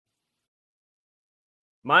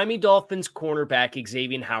Miami Dolphins cornerback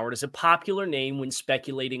Xavien Howard is a popular name when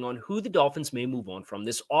speculating on who the Dolphins may move on from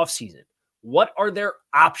this offseason. What are their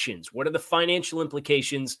options? What are the financial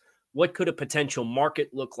implications? What could a potential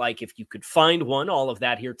market look like if you could find one? All of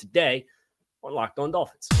that here today on Locked On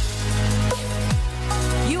Dolphins.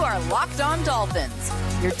 You are Locked On Dolphins,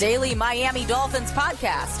 your daily Miami Dolphins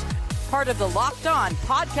podcast, part of the Locked On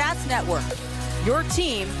Podcast Network, your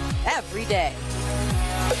team every day.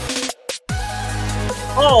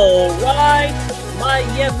 All right,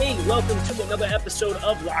 Miami, welcome to another episode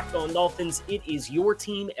of Locked On Dolphins. It is your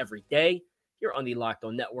team every day here on the Locked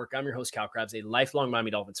On Network. I'm your host, Cal Krabs, a lifelong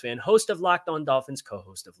Miami Dolphins fan, host of Locked On Dolphins,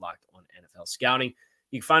 co-host of Locked On NFL Scouting.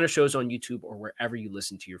 You can find our shows on YouTube or wherever you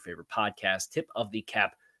listen to your favorite podcast. Tip of the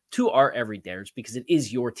cap to our everydayers because it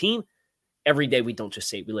is your team. Every day we don't just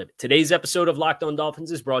say it, we live it. Today's episode of Locked On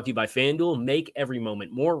Dolphins is brought to you by FanDuel. Make every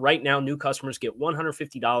moment more. Right now, new customers get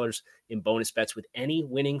 $150 in bonus bets with any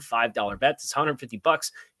winning $5 bet. It's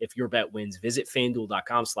 $150 if your bet wins. Visit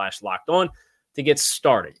FanDuel.com/LockedOn to get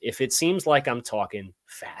started. If it seems like I'm talking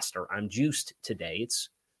faster, I'm juiced today, it's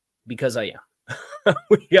because I am.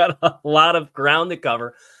 We got a lot of ground to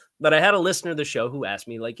cover, but I had a listener of the show who asked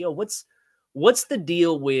me, like, yo, what's the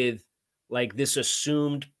deal with like this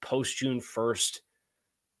assumed post-June 1st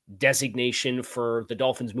designation for the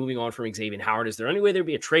Dolphins moving on from Xavien Howard? Is there any way there'd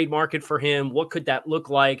be a trade market for him? What could that look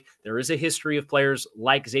like? There is a history of players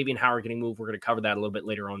like Xavien Howard getting moved. We're going to cover that a little bit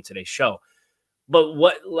later on today's show. But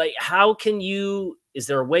is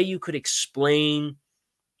there a way you could explain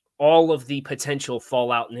all of the potential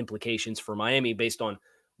fallout and implications for Miami based on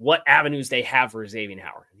what avenues they have for Xavien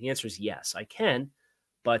Howard? And the answer is yes, I can.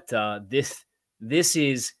 But this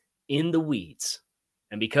is in the weeds.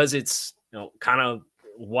 And because it's, kind of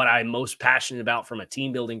what I'm most passionate about from a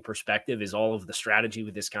team building perspective is all of the strategy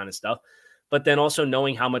with this kind of stuff. But then also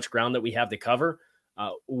knowing how much ground that we have to cover,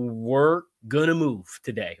 we're going to move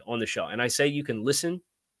today on the show. And I say you can listen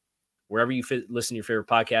wherever you listen to your favorite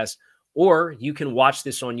podcast, or you can watch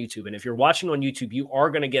this on YouTube. And if you're watching on YouTube, you are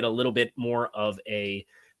going to get a little bit more of a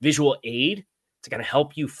visual aid to kind of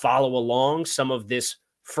help you follow along some of this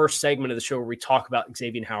first segment of the show where we talk about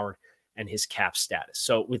Xavien Howard and his cap status.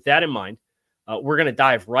 So with that in mind, we're going to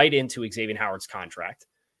dive right into Xavien Howard's contract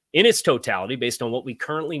in its totality based on what we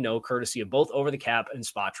currently know, courtesy of both Over the Cap and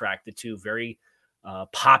Spot Track, the two very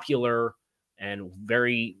popular and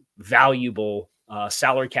very valuable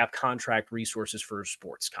salary cap contract resources for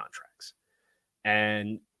sports contracts.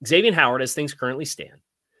 And Xavien Howard, as things currently stand,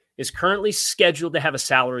 is currently scheduled to have a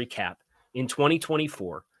salary cap in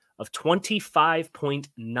 2024 of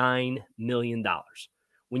 $25.9 million.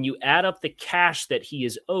 When you add up the cash that he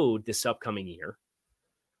is owed this upcoming year,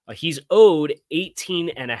 he's owed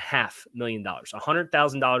 $18.5 million.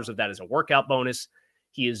 $100,000 of that is a workout bonus.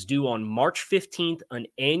 He is due on March 15th, an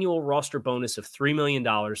annual roster bonus of $3 million,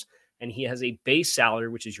 and he has a base salary,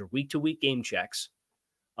 which is your week-to-week game checks,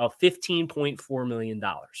 of $15.4 million.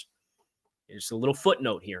 There's a little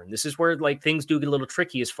footnote here, and this is where things do get a little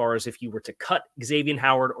tricky as far as if you were to cut Xavien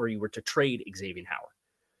Howard or you were to trade Xavien Howard.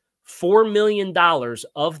 $4 million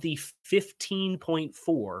of the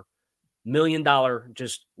 $15.4 million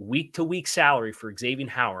just week-to-week salary for Xavien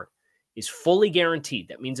Howard is fully guaranteed.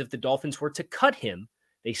 That means if the Dolphins were to cut him,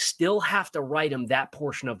 they still have to write him that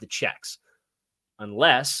portion of the checks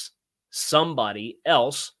unless somebody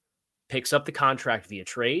else picks up the contract via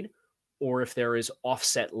trade or if there is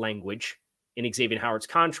offset language in Xavien Howard's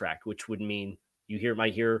contract, which would mean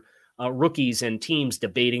might hear rookies and teams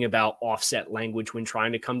debating about offset language when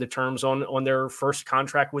trying to come to terms on their first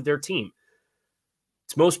contract with their team.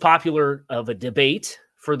 It's most popular of a debate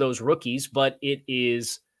for those rookies, but it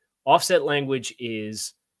is offset language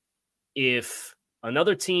is if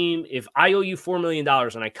another team, if I owe you $4 million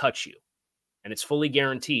and I cut you and it's fully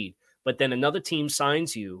guaranteed, but then another team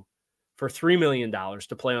signs you for $3 million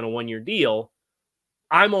to play on a one-year deal,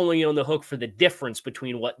 I'm only on the hook for the difference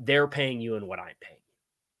between what they're paying you and what I'm paying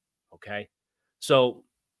you. Okay? So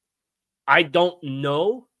I don't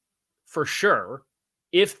know for sure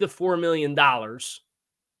if the $4 million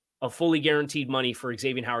of fully guaranteed money for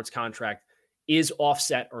Xavien Howard's contract is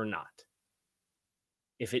offset or not.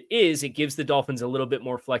 If it is, it gives the Dolphins a little bit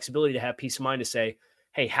more flexibility to have peace of mind to say,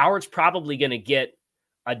 hey, Howard's probably going to get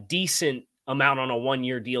a decent amount on a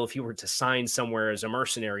one-year deal if he were to sign somewhere as a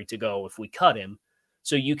mercenary to go if we cut him.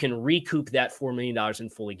 So you can recoup that $4 million in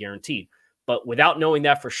fully guaranteed. But without knowing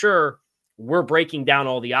that for sure, we're breaking down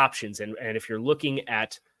all the options. And if you're looking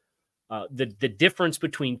at the difference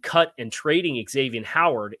between cut and trading Xavien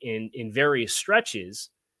Howard in various stretches,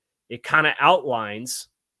 it kind of outlines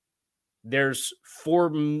there's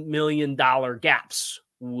 $4 million gaps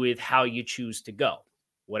with how you choose to go.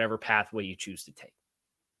 whatever pathway you choose to take.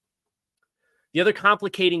 The other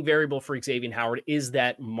complicating variable for Xavien Howard is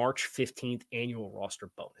that March 15th annual roster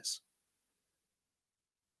bonus.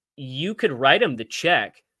 You could write him the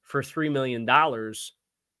check for $3 million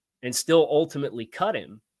and still ultimately cut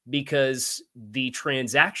him because the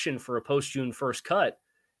transaction for a post-June 1st cut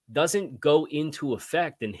doesn't go into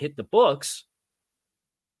effect and hit the books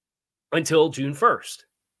until June 1st.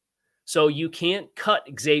 So you can't cut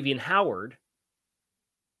Xavien Howard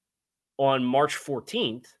on March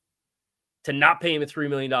 14th to not pay him a $3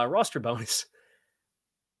 million roster bonus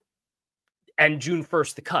and June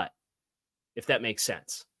 1st to cut, if that makes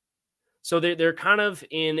sense. So they're kind of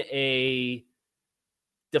in a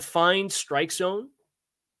defined strike zone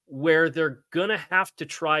where they're going to have to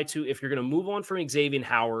try to, if you're going to move on from Xavien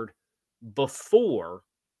Howard before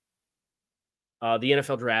the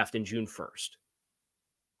NFL draft in June 1st,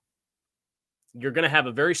 you're going to have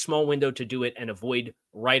a very small window to do it and avoid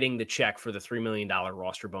writing the check for the $3 million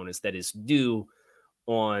roster bonus that is due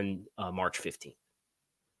on March 15th.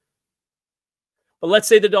 But let's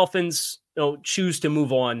say the Dolphins choose to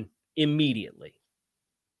move on immediately.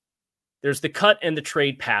 There's the cut and the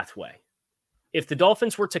trade pathway. If the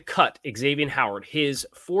Dolphins were to cut Xavien Howard, his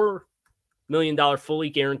 $4 million fully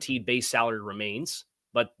guaranteed base salary remains,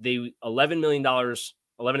 but the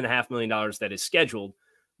 $11.5 million that is scheduled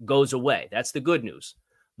goes away. That's the good news.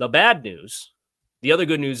 The bad news, the other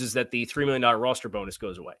good news is that the $3 million roster bonus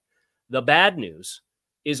goes away. The bad news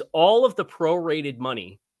is all of the prorated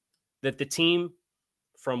money that the team,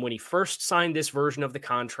 from when he first signed this version of the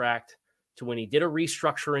contract to when he did a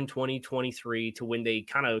restructure in 2023 to when they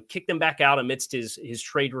kind of kicked him back out amidst his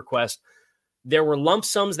trade request, there were lump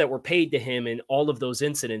sums that were paid to him in all of those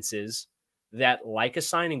incidences that, like a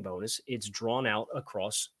signing bonus, it's drawn out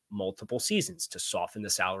across multiple seasons to soften the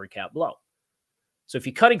salary cap blow. So if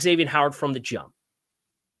you cut Xavien Howard from the jump,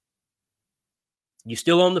 you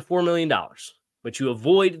still own the $4 million, but you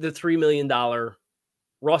avoid the $3 million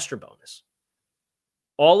roster bonus.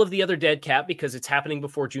 All of the other dead cap, because it's happening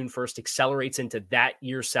before June 1st, accelerates into that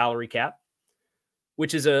year's salary cap,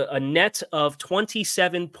 which is a net of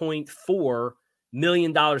 $27.4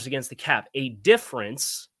 million against the cap, a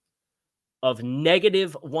difference of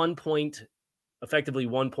negative effectively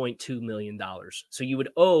 $1.2 million. So you would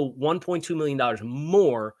owe $1.2 million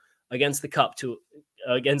more against the cap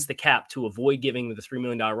to avoid giving the $3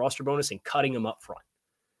 million roster bonus and cutting him up front.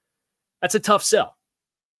 That's a tough sell.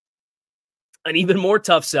 An even more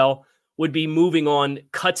tough sell would be moving on,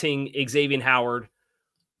 cutting Xavien Howard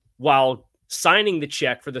while signing the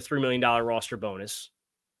check for the $3 million roster bonus,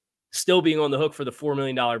 still being on the hook for the $4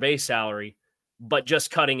 million base salary, but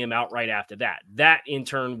just cutting him outright after that. That, in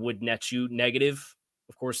turn, would net you negative.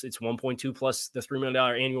 Of course, it's 1.2 plus the $3 million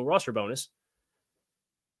annual roster bonus.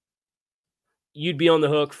 You'd be on the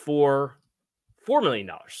hook for $4 million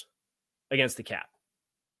against the cap.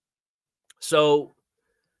 So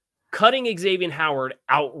cutting Xavien Howard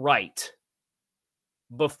outright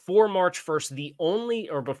before March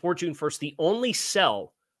 1st, before June 1st, the only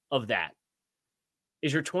sell of that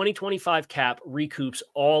is your 2025 cap recoups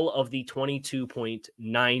all of the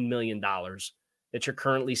 $22.9 million that you're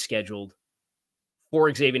currently scheduled for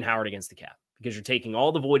Xavien Howard against the cap, because you're taking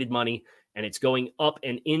all the voided money and it's going up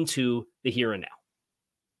and into the here and now.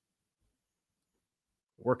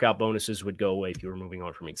 Workout bonuses would go away if you were moving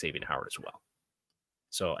on from Xavien Howard as well.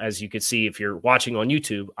 So as you can see, if you're watching on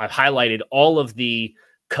YouTube, I've highlighted all of the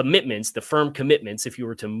commitments, the firm commitments, if you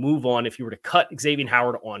were to move on, if you were to cut Xavien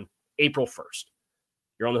Howard on April 1st.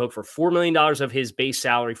 You're on the hook for $4 million of his base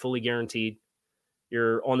salary, fully guaranteed.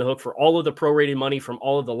 You're on the hook for all of the prorated money from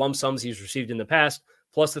all of the lump sums he's received in the past,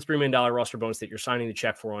 plus the $3 million roster bonus that you're signing the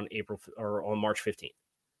check for on March 15th.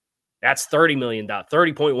 That's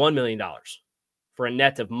 $30.1 million for a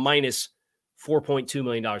net of minus $4.2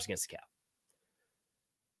 million against the cap.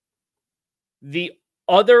 The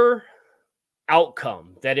other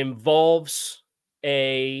outcome that involves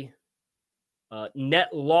a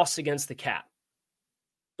net loss against the cap,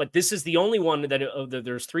 but this is the only one that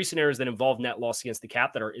there's three scenarios that involve net loss against the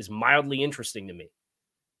cap that is mildly interesting to me.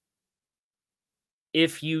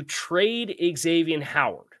 If you trade Xavien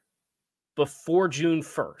Howard before June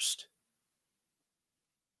 1st,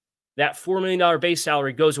 that $4 million base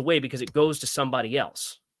salary goes away because it goes to somebody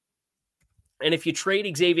else. And if you trade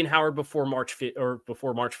Xavien Howard before March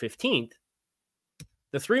 15th,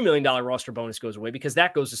 the $3 million roster bonus goes away because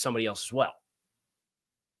that goes to somebody else as well.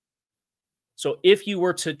 So if you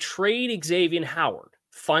were to trade Xavien Howard,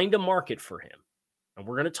 find a market for him, and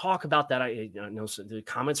we're going to talk about that. I know the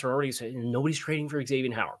comments are already saying nobody's trading for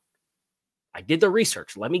Xavien Howard. I did the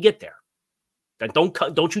research. Let me get there.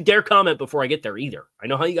 Don't you dare comment before I get there either. I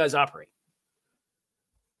know how you guys operate.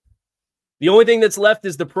 The only thing that's left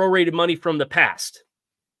is the prorated money from the past,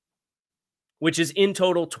 which is in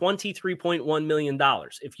total $23.1 million.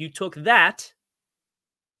 If you took that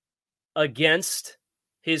against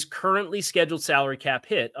his currently scheduled salary cap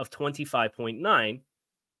hit of 25.9,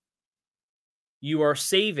 you are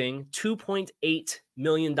saving $2.8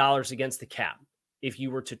 million against the cap if you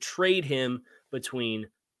were to trade him between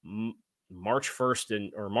March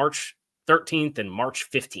 1st or March 13th and March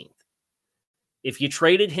 15th. If you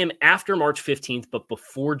traded him after March 15th, but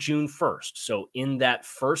before June 1st, so in that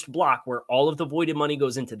first block where all of the voided money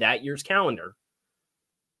goes into that year's calendar,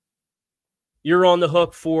 you're on the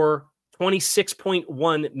hook for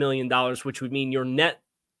 $26.1 million, which would mean your net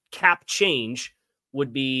cap change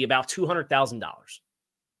would be about $200,000.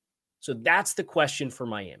 So that's the question for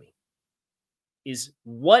Miami, is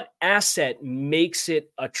what asset makes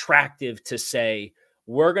it attractive to say,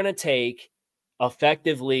 we're going to take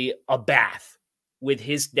effectively a bath with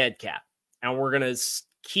his dead cap, and we're going to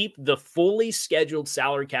keep the fully scheduled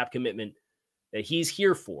salary cap commitment that he's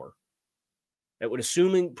here for, that would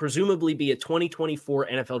presumably be a 2024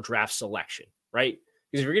 NFL draft selection, right?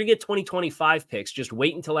 Because if you're going to get 2025 picks, just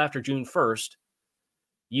wait until after June 1st.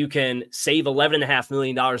 You can save $11.5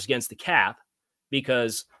 million against the cap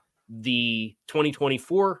because the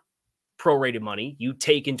 2024 prorated money you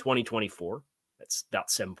take in 2024, that's about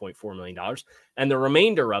 $7.4 million. And the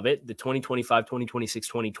remainder of it, the 2025, 2026,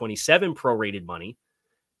 2027 prorated money,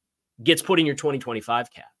 gets put in your 2025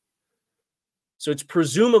 cap. So it's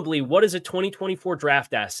presumably, what is a 2024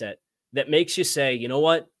 draft asset that makes you say, you know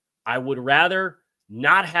what, I would rather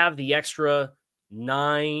not have the extra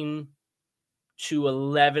 $9 to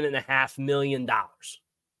 $11.5 million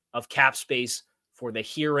of cap space for the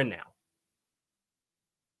here and now.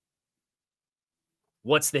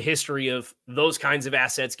 What's the history of those kinds of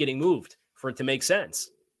assets getting moved for it to make sense?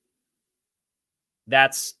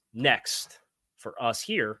 That's next for us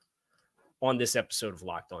here on this episode of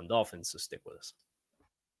Locked On Dolphins, so stick with us.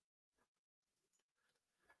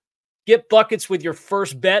 Get buckets with your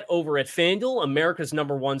first bet over at FanDuel, America's #1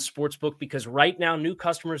 sportsbook, because right now new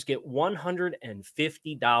customers get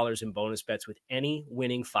 $150 in bonus bets with any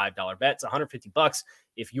winning $5 bet. It's $150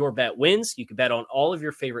 if your bet wins. You can bet on all of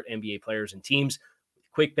your favorite NBA players and teams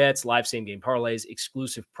with quick bets, live same-game parlays,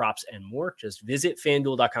 exclusive props, and more. Just visit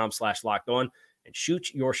FanDuel.com/lockedon and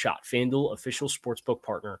shoot your shot. FanDuel, official sportsbook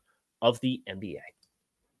partner of the NBA.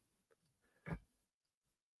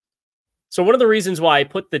 So one of the reasons why I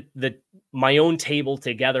put my own table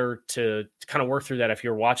together to kind of work through that, if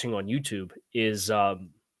you're watching on YouTube, is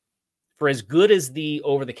for as good as the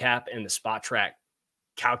over the cap and the spot track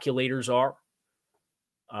calculators are,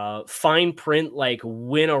 fine print like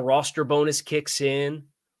when a roster bonus kicks in,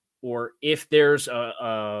 or if there's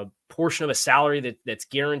a portion of a salary that's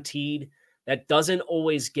guaranteed, that doesn't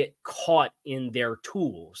always get caught in their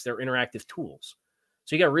tools, their interactive tools.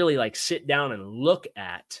 So you got to really like sit down and look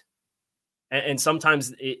at. And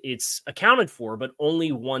sometimes it's accounted for, but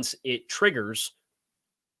only once it triggers.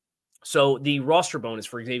 So the roster bonus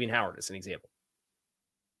for Xavien Howard is an example.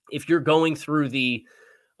 If you're going through the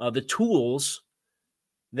tools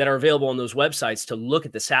that are available on those websites to look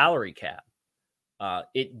at the salary cap,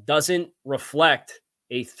 it doesn't reflect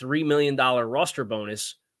a $3 million roster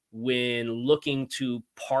bonus when looking to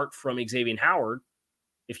part from Xavien Howard,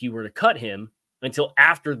 if you were to cut him, until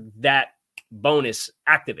after that bonus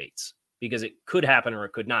activates, because it could happen or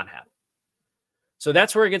it could not happen. So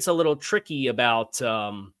that's where it gets a little tricky about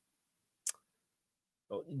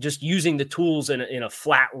just using the tools in a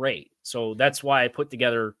flat rate. So that's why I put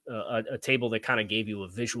together a table that kind of gave you a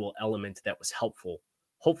visual element that was helpful,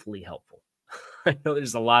 hopefully helpful. I know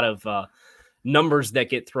there's a lot of numbers that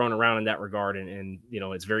get thrown around in that regard, and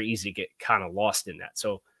it's very easy to get kind of lost in that.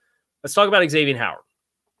 So let's talk about Xavien Howard.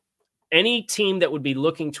 Any team that would be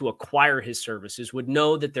looking to acquire his services would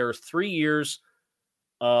know that there are 3 years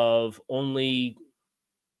of only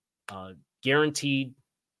guaranteed,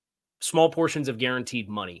 small portions of guaranteed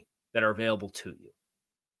money that are available to you.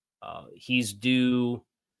 He's due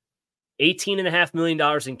 $18.5 million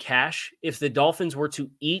in cash. If the Dolphins were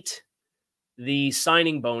to eat the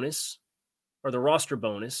signing bonus or the roster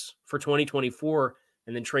bonus for 2024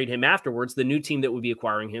 and then trade him afterwards, the new team that would be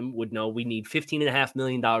acquiring him would know we need $15.5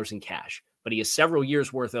 million in cash. But he has several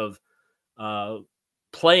years worth of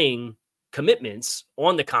playing commitments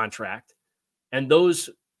on the contract, and those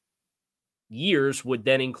years would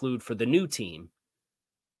then include for the new team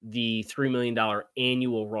the $3 million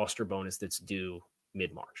annual roster bonus that's due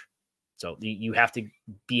mid-March. So you have to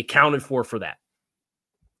be accounted for that.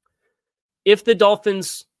 If the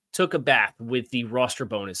Dolphins took a bath with the roster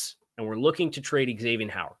bonus and were looking to trade Xavien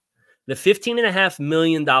Howard, the $15.5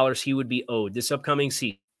 million he would be owed this upcoming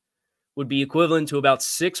season would be equivalent to about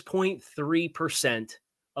 6.3%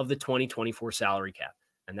 of the 2024 salary cap.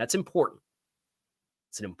 And that's important.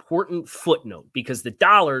 It's an important footnote because the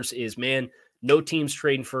dollars is, man, no team's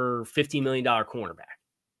trading for $50 million cornerback.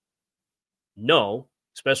 No,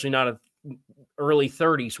 especially not an early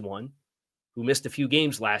 30s one who missed a few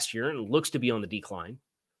games last year and looks to be on the decline.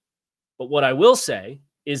 But what I will say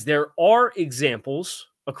is there are examples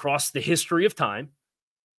across the history of time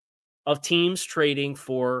of teams trading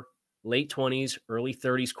for late 20s, early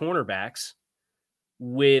 30s cornerbacks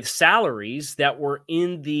with salaries that were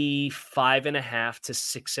in the 5.5% to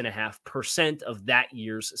 6.5% of that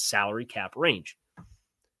year's salary cap range.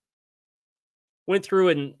 Went through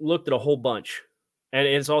and looked at a whole bunch. And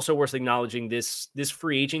it's also worth acknowledging this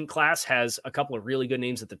free agent class has a couple of really good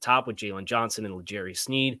names at the top with Jalen Johnson and L'Jarius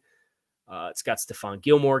Sneed. It's got Stephon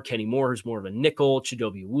Gilmore, Kenny Moore, who's more of a nickel,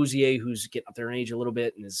 Chidobe Awuzie, who's getting up there in age a little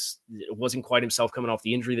bit and wasn't quite himself coming off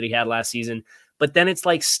the injury that he had last season. But then it's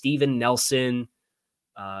like Steven Nelson,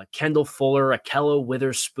 Kendall Fuller, Akello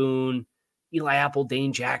Witherspoon, Eli Apple,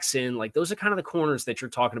 Dane Jackson. Like those are kind of the corners that you're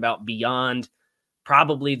talking about beyond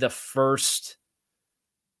probably the first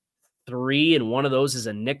three, and one of those is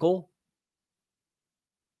a nickel.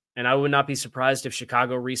 And I would not be surprised if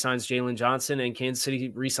Chicago re-signs Jalen Johnson and Kansas City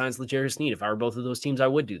re-signs L'Jarius Sneed. If I were both of those teams, I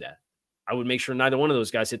would do that. I would make sure neither one of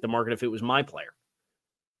those guys hit the market if it was my player.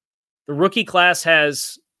 The rookie class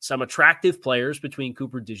has some attractive players between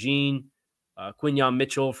Cooper DeJean, Quinyon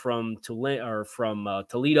Mitchell from Toledo,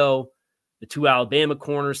 the two Alabama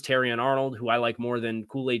corners, Terrion Arnold, who I like more than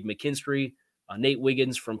Kool-Aid McKinstry, Nate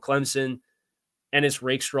Wiggins from Clemson, Ennis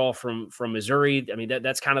Rakestraw from Missouri. I mean,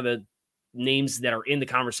 that's kind of the names that are in the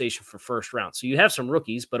conversation for first round. So you have some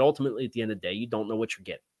rookies, but ultimately at the end of the day, you don't know what you're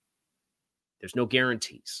getting. There's no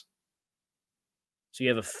guarantees. So you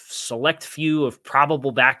have a select few of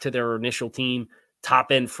probable back to their initial team,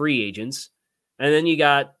 top-end free agents. And then you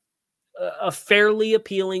got a fairly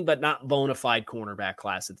appealing but not bona fide cornerback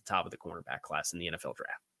class at the top of the cornerback class in the NFL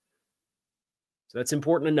draft. So that's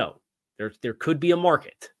important to note. There could be a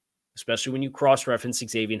market, especially when you cross-reference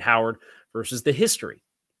Xavien Howard versus the history.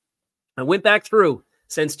 I went back through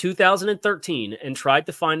since 2013 and tried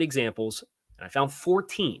to find examples, and I found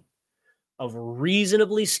 14 of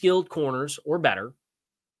reasonably skilled corners or better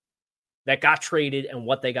that got traded and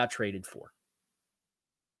what they got traded for.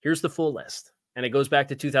 Here's the full list. And it goes back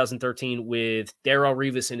to 2013 with Darrelle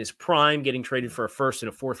Revis in his prime getting traded for a first and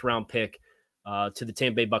a fourth round pick to the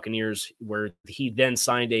Tampa Bay Buccaneers, where he then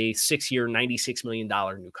signed a 6-year, $96 million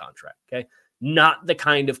new contract. Okay. Not the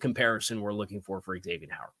kind of comparison we're looking for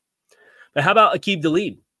Xavien Howard. But how about Aqib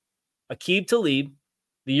Talib? Aqib Talib,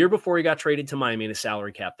 the year before he got traded to Miami in a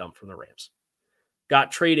salary cap dump from the Rams,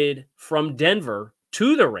 got traded from Denver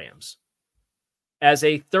to the Rams as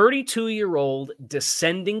a 32-year-old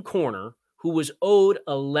descending corner who was owed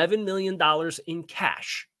 $11 million in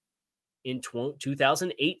cash in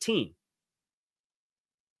 2018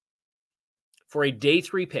 for a day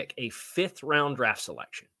 3 pick, a 5th-round draft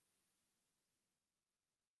selection.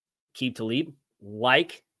 Aqib Talib,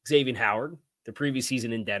 like Xavien Howard, the previous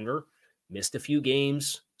season in Denver, missed a few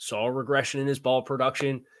games, saw a regression in his ball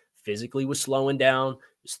production, physically was slowing down,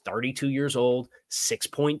 was 32 years old,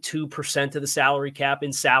 6.2% of the salary cap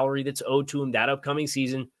in salary that's owed to him that upcoming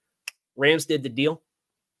season. Rams did the deal.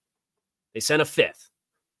 They sent a 5th.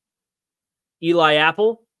 Eli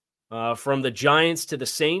Apple from the Giants to the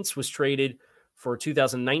Saints was traded for a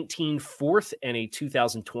 2019 4th and a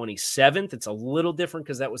 2020 7th. It's a little different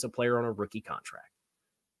because that was a player on a rookie contract.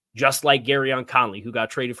 Just like Garyon Conley, who got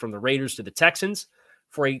traded from the Raiders to the Texans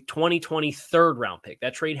for a 2020 3rd-round pick.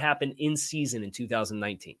 That trade happened in season in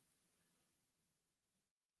 2019.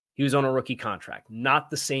 He was on a rookie contract. Not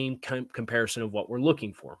the same comparison of what we're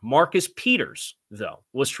looking for. Marcus Peters, though,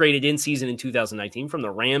 was traded in season in 2019 from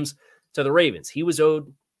the Rams to the Ravens. He was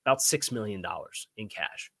owed about $6 million in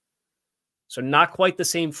cash. So not quite the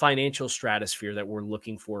same financial stratosphere that we're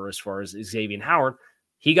looking for as far as Xavien Howard.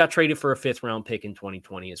 He got traded for a 5th-round pick in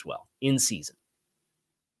 2020 as well, in season.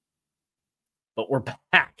 But we're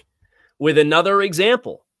back with another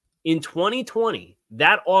example. In 2020,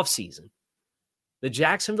 that offseason, the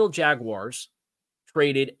Jacksonville Jaguars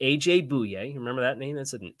traded A.J. Bouye, remember that name?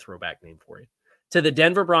 That's a throwback name for you, to the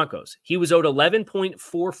Denver Broncos. He was owed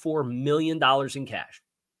 $11.44 million in cash,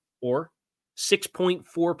 or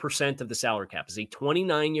 6.4% of the salary cap, as a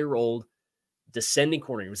 29-year-old descending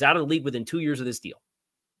corner. He was out of the league within 2 years of this deal.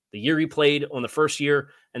 The year he played on the first year,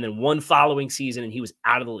 and then one following season, and he was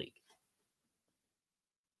out of the league.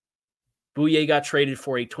 Bouye got traded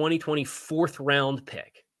for a 2020 fourth round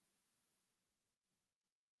pick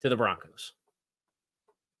to the Broncos.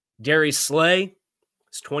 Darius Slay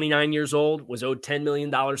is 29 years old, was owed $10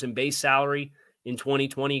 million in base salary. In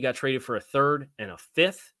 2020, he got traded for a third and a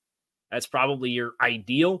fifth. That's probably your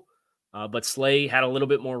ideal. But Slay had a little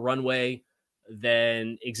bit more runway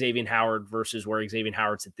than Xavien Howard versus where Xavien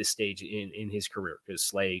Howard's at this stage in his career, because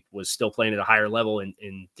Slay was still playing at a higher level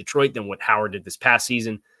in Detroit than what Howard did this past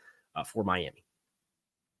season for Miami.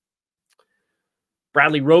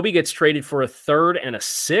 Bradley Roby gets traded for a third and a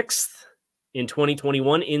sixth in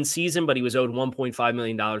 2021 in season, but he was owed $1.5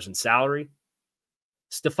 million in salary.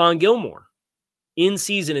 Stephon Gilmore in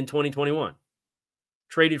season in 2021.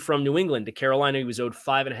 Traded from New England to Carolina, he was owed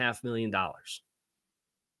 $5.5 million.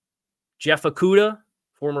 Jeff Okudah,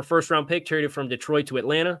 former first-round pick, traded from Detroit to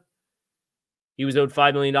Atlanta. He was owed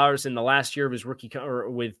 $5 million in the last year of his rookie, or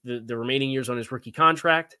with the remaining years on his rookie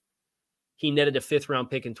contract. He netted a fifth-round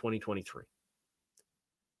pick in 2023.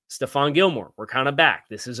 Stephon Gilmore, we're kind of back.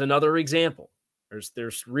 This is another example.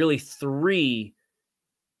 There's really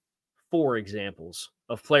four examples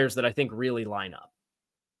of players that I think really line up.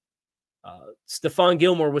 Stephon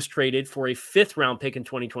Gilmore was traded for a fifth-round pick in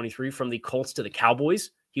 2023 from the Colts to the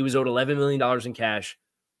Cowboys. He was owed $11 million in cash,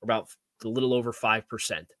 about a little over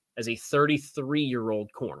 5%, as a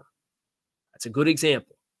 33-year-old corner. That's a good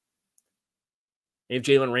example. If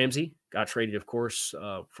Jalen Ramsey got traded, of course,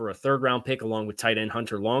 for a third-round pick along with tight end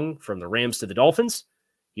Hunter Long from the Rams to the Dolphins.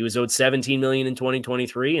 He was owed $17 million in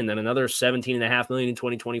 2023 and then another $17.5 million in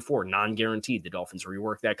 2024, non-guaranteed. The Dolphins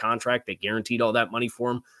reworked that contract. They guaranteed all that money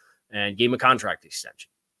for him and gave him a contract extension.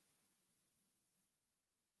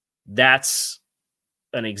 That's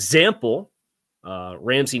an example.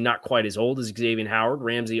 Ramsey not quite as old as Xavien Howard.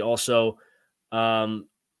 Ramsey also playing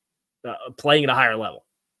at a higher level,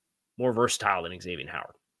 more versatile than Xavien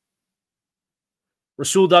Howard.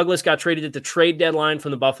 Rasul Douglas got traded at the trade deadline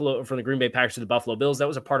from the Green Bay Packers to the Buffalo Bills. That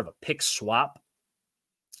was a part of a pick swap.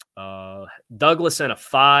 Douglas and a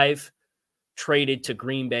 5 traded to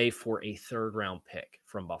Green Bay for a third-round pick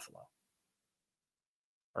from Buffalo.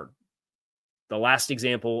 The last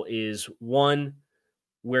example is one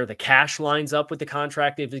where the cash lines up with the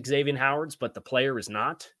contract of Xavien Howard's, but the player is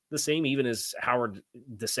not the same, even as Howard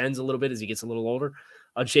descends a little bit as he gets a little older.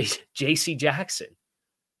 J.C. Jackson,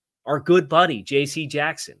 our good buddy, J.C.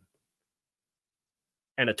 Jackson,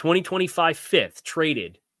 and a 2025 fifth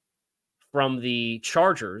traded from the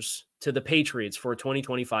Chargers to the Patriots for a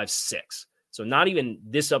 2025 6. So not even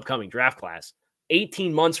this upcoming draft class.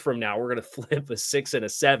 18 months from now, we're going to flip a 6 and a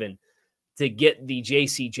 7 to get the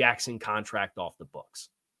J.C. Jackson contract off the books.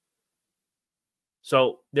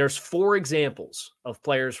 So there's 4 examples of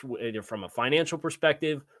players, either from a financial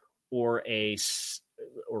perspective or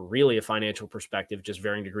really a financial perspective, just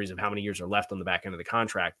varying degrees of how many years are left on the back end of the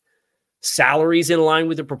contract. Salaries in line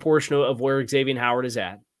with the proportion of where Xavien Howard is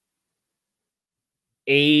at.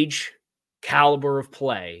 Age, caliber of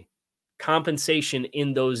play, compensation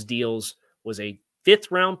in those deals was a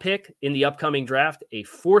 5th-round pick in the upcoming draft, a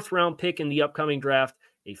 4th-round pick in the upcoming draft,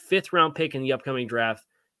 a 5th-round pick in the upcoming draft,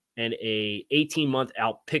 and a 18-month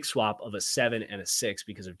out pick swap of a 7 and a 6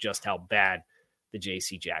 because of just how bad the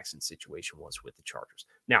J.C. Jackson situation was with the Chargers.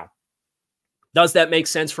 Now, does that make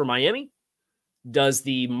sense for Miami? Does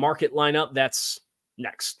the market line up? That's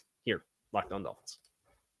next here, Locked On Dolphins.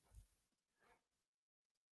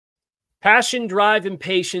 Passion, drive, and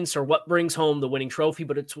patience are what brings home the winning trophy,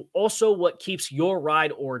 but it's also what keeps your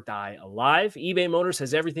ride or die alive. eBay Motors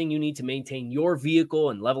has everything you need to maintain your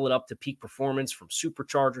vehicle and level it up to peak performance, from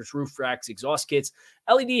superchargers, roof racks, exhaust kits,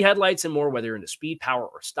 LED headlights, and more. Whether you're into speed, power,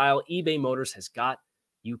 or style, eBay Motors has got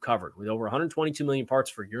you covered. With over 122 million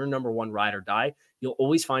parts for your number one ride or die, you'll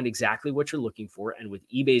always find exactly what you're looking for. And with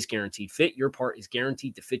eBay's Guaranteed Fit, your part is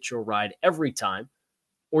guaranteed to fit your ride every time,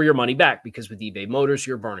 or your money back, because with eBay Motors,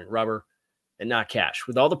 you're burning rubber and not cash.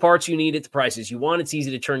 With all the parts you need at the prices you want, it's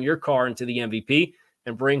easy to turn your car into the MVP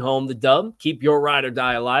and bring home the dub. Keep your ride or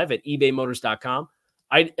die alive at ebaymotors.com.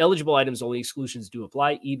 Eligible items only. Exclusions do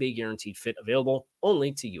apply. eBay Guaranteed Fit available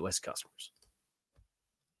only to U.S. customers.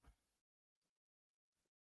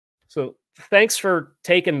 So thanks for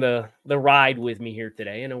taking the ride with me here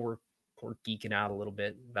today. I know we're geeking out a little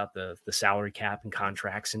bit about the salary cap and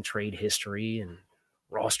contracts and trade history and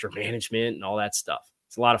roster management and all that stuff.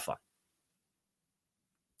 It's a lot of fun.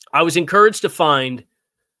 I was encouraged to find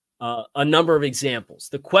a number of examples.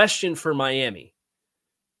 The question for Miami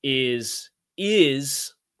is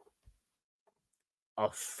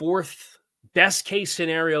a fourth, best case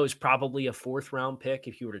scenario is probably a 4th-round pick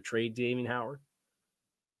if you were to trade Xavien Howard,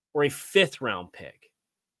 or a 5th-round pick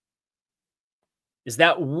is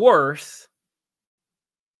that worth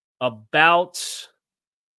about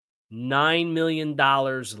 $9 million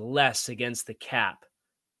less against the cap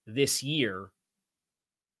this year.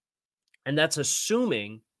 And that's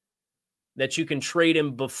assuming that you can trade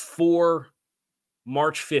him before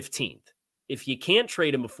March 15th. If you can't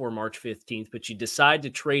trade him before March 15th, but you decide to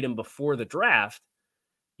trade him before the draft,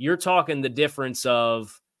 you're talking the difference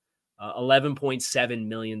of $11.7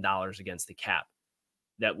 million against the cap.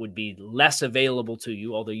 That would be less available to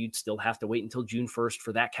you, although you'd still have to wait until June 1st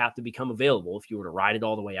for that cap to become available if you were to ride it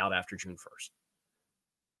all the way out after June 1st.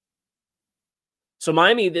 So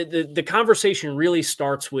Miami, the conversation really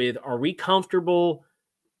starts with, are we comfortable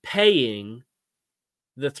paying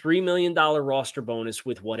the $3 million roster bonus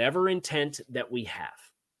with whatever intent that we have?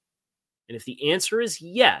 And if the answer is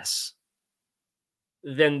yes,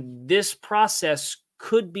 then this process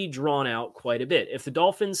could be drawn out quite a bit. If the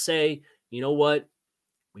Dolphins say, you know what,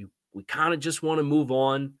 we kind of just want to move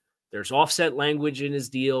on. There's offset language in his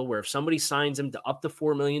deal where if somebody signs him to up to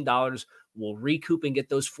 $4 million, we'll recoup and get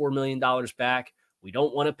those $4 million back. We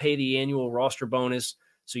don't want to pay the annual roster bonus.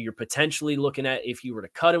 So you're potentially looking at, if you were to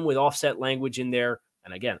cut him with offset language in there,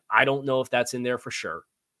 and again, I don't know if that's in there for sure.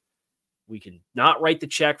 We can not write the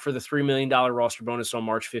check for the $3 million roster bonus on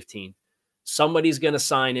March 15th. Somebody's going to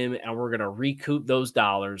sign him and we're going to recoup those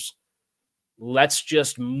dollars. Let's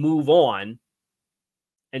just move on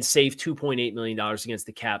and save $2.8 million against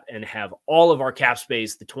the cap and have all of our cap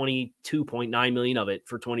space, the $22.9 million of it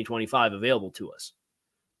for 2025, available to us.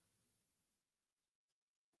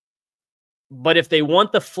 But if they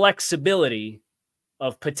want the flexibility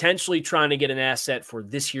of potentially trying to get an asset for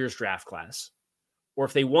this year's draft class, or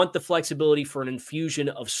if they want the flexibility for an infusion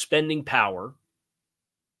of spending power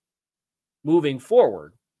moving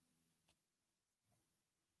forward,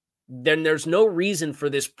 then there's no reason for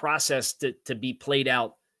this process to be played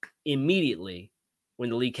out immediately when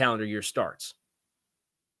the league calendar year starts.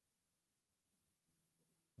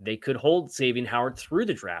 They could hold Xavien Howard through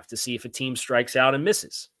the draft to see if a team strikes out and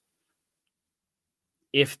misses.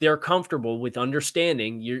 If they're comfortable with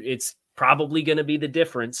understanding, it's probably going to be the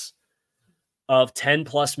difference of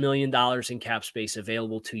 $10+ million in cap space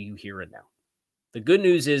available to you here and now. The good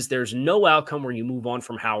news is there's no outcome where you move on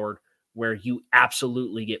from Howard where you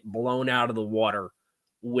absolutely get blown out of the water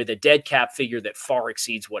with a dead cap figure that far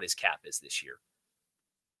exceeds what his cap is this year.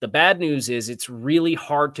 The bad news is it's really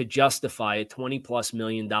hard to justify a $20+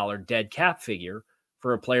 million dead cap figure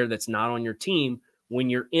for a player that's not on your team when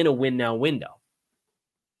you're in a win now window.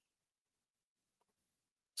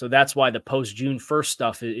 So that's why the post-June 1st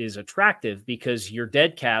stuff is attractive, because your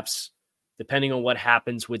dead caps, depending on what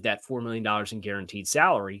happens with that $4 million in guaranteed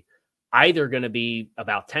salary, either going to be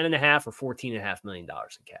about $10.5 or $14.5 million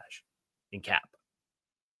in cap.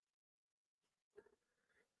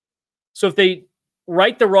 So if they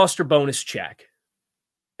write the roster bonus check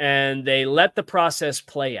and they let the process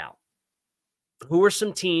play out, who are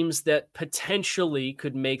some teams that potentially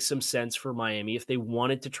could make some sense for Miami if they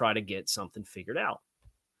wanted to try to get something figured out?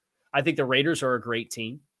 I think the Raiders are a great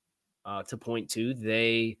team to point to.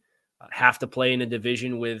 They have to play in a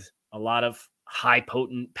division with a lot of high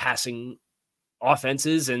potent passing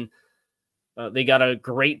offenses, and they got a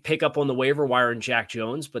great pickup on the waiver wire in Jack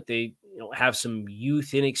Jones, but they have some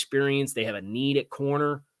youth inexperience. They have a need at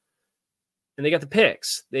corner, and they got the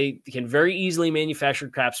picks. They can very easily manufacture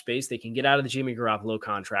cap space. They can get out of the Jimmy Garoppolo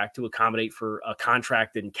contract to accommodate for a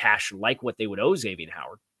contract in cash like what they would owe Xavien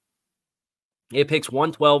Howard. It picks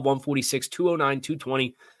 112, 146, 209,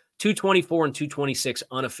 220, 224, and 226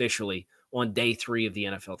 unofficially on day 3 of the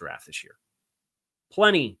NFL draft this year.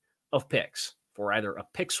 Plenty of picks for either a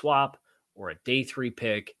pick swap or a day 3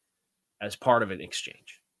 pick as part of an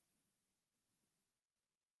exchange.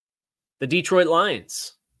 The Detroit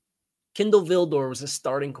Lions. Kindle Vildor was a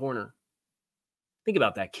starting corner. Think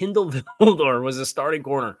about that. Kindle Vildor was a starting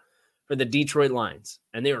corner for the Detroit Lions,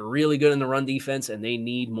 and they were really good in the run defense, and they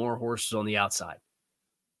need more horses on the outside.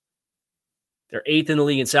 They're 8th in the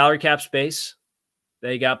league in salary cap space.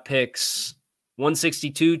 They got picks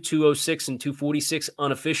 162, 206, and 246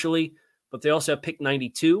 unofficially, but they also have pick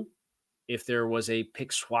 92 if there was a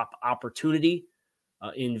pick swap opportunity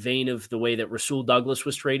in vein of the way that Rasul Douglas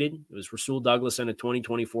was traded. It was Rasul Douglas and a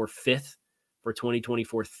 2024 5th for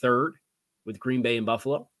 2024 3rd with Green Bay and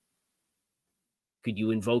Buffalo. Could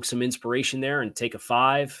you invoke some inspiration there and take a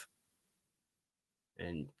 5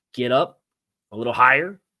 and get up a little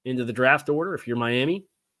higher into the draft order if you're Miami?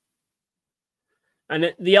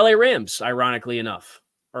 And the LA Rams, ironically enough,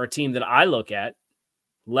 are a team that I look at.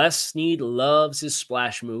 Les Snead loves his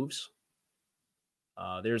splash moves.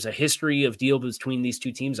 There's a history of deal between these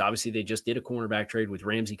two teams. Obviously, they just did a cornerback trade with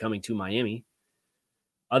Ramsey coming to Miami.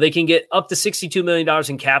 They can get up to $62 million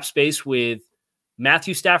in cap space with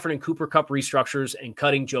Matthew Stafford and Cooper Kupp restructures and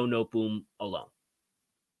cutting Joe Noteboom alone.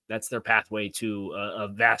 That's their pathway to a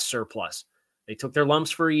vast surplus. They took their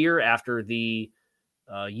lumps for a year after the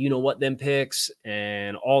you-know-what-them picks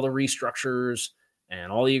and all the restructures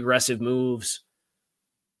and all the aggressive moves.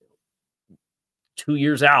 2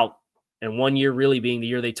 years out, and 1 year really being the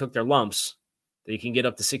year they took their lumps, they can get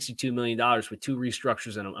up to $62 million with 2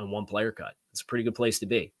 restructures and 1 player cut. It's a pretty good place to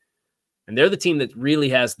be. And they're the team that really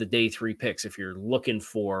has the day 3 picks if you're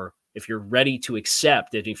ready to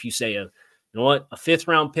accept it. If you say, you know what, a 5th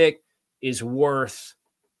round pick is worth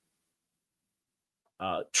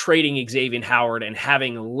trading Xavien Howard and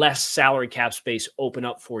having less salary cap space open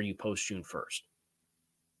up for you post June 1st.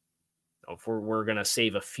 If we're going to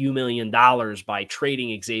save a few $1 million by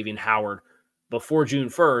trading Xavien Howard before June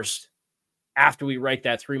 1st, after we write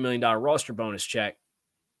that $3 million roster bonus check,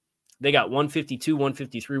 they got 152,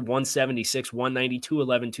 153, 176, 190,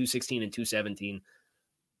 211, 216, and 217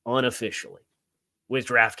 unofficially with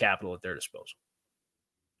draft capital at their disposal.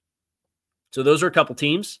 So those are a couple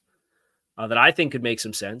teams that I think could make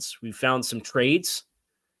some sense. We found some trades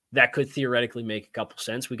that could theoretically make a couple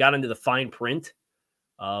sense. We got into the fine print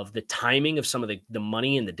of the timing of some of the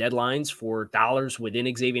money and the deadlines for dollars within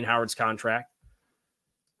Xavien Howard's contract.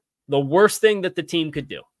 The worst thing that the team could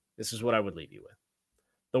do, this is what I would leave you with.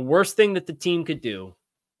 The worst thing that the team could do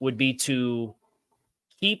would be to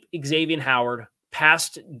keep Xavien Howard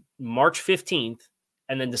past March 15th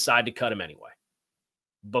and then decide to cut him anyway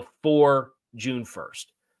before June 1st.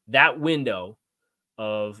 That window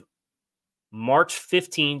of March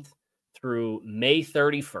 15th through May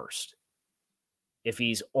 31st, if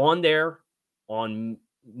he's on there on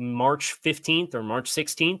March 15th or March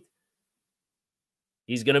 16th,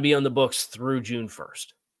 he's going to be on the books through June 1st,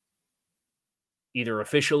 either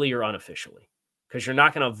officially or unofficially, because you're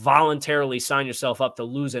not going to voluntarily sign yourself up to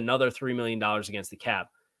lose another $3 million against the cap,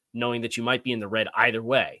 knowing that you might be in the red either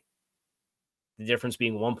way. The difference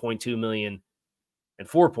being $1.2 million and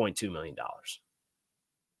 $4.2 million.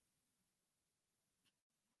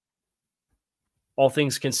 All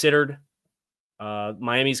things considered,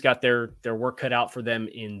 Miami's got their work cut out for them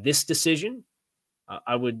in this decision.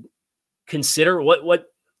 I would consider what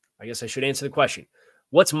I guess I should answer the question.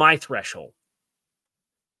 What's my threshold?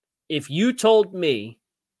 If you told me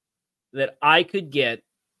that I could get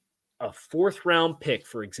a 4th round pick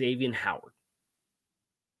for Xavien Howard,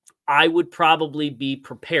 I would probably be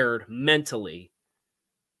prepared mentally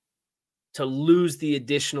to lose the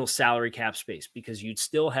additional salary cap space because you'd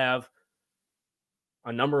still have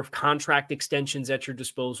a number of contract extensions at your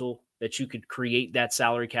disposal that you could create that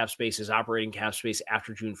salary cap space as operating cap space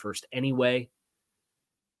after June 1st anyway.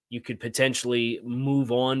 You could potentially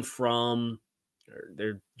move on from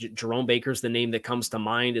Jerome Baker's the name that comes to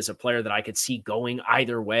mind as a player that I could see going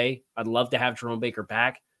either way. I'd love to have Jerome Baker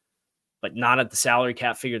back, but not at the salary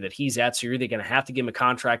cap figure that he's at. So you're either going to have to give him a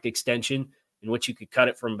contract extension in which you could cut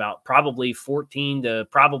it from about probably 14 to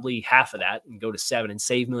probably half of that and go to 7 and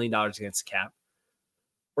save $1 million against the cap.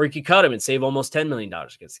 Or you could cut him and save almost $10 million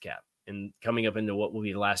against the cap and coming up into what will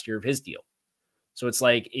be the last year of his deal. So it's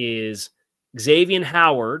like, is Xavien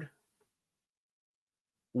Howard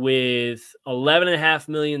with $11.5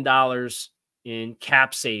 million in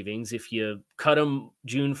cap savings if you cut him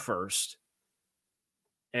June 1st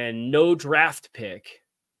and no draft pick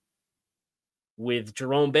with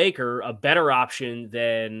Jerome Baker a better option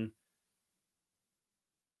than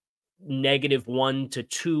 -$1 to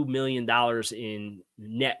 $2 million in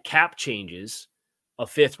net cap changes, a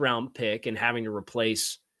 5th round pick, and having to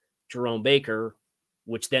replace Jerome Baker,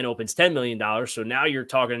 which then opens $10 million. So now you're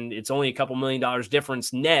talking, it's only a couple $1 million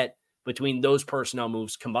difference net between those personnel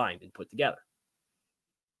moves combined and put together.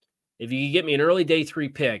 If you could get me an early day 3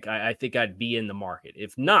 pick, I think I'd be in the market.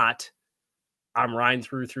 If not, I'm riding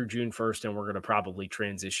through June 1st, and we're going to probably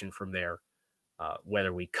transition from there,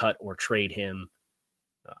 whether we cut or trade him.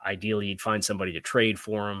 Ideally, you'd find somebody to trade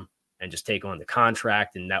for him and just take on the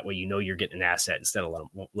contract, and that way you know you're getting an asset instead of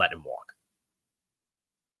let him walk.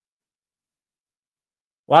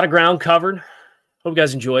 A lot of ground covered. Hope you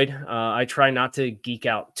guys enjoyed. I try not to geek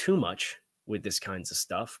out too much with this kinds of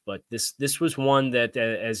stuff, but this was one that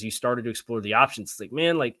as you started to explore the options, it's like,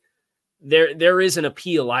 man, like there is an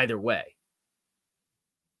appeal either way.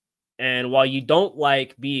 And while you don't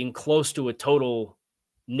like being close to a total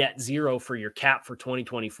net zero for your cap for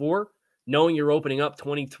 2024, knowing you're opening up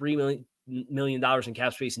 $23 million in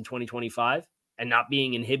cap space in 2025 and not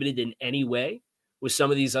being inhibited in any way with some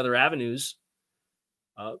of these other avenues,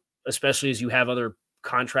 especially as you have other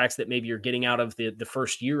contracts that maybe you're getting out of the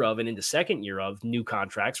first year of and into second year of new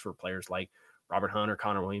contracts for players like Robert Hunt or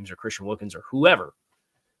Connor Williams or Christian Wilkins or whoever,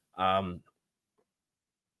 that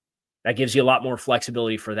gives you a lot more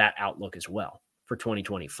flexibility for that outlook as well for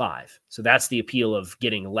 2025. So that's the appeal of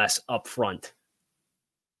getting less upfront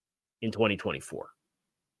in 2024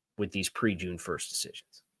 with these pre-June 1st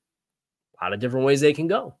decisions. A lot of different ways they can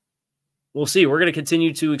go. We'll see. We're going to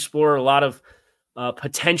continue to explore a lot of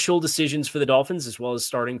potential decisions for the Dolphins, as well as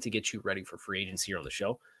starting to get you ready for free agency here on the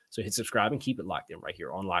show. So hit subscribe and keep it locked in right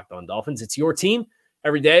here on Locked On Dolphins. It's your team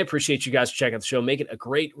every day. Appreciate you guys for checking out the show. Make it a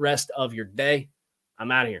great rest of your day.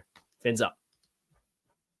 I'm out of here. Fins up.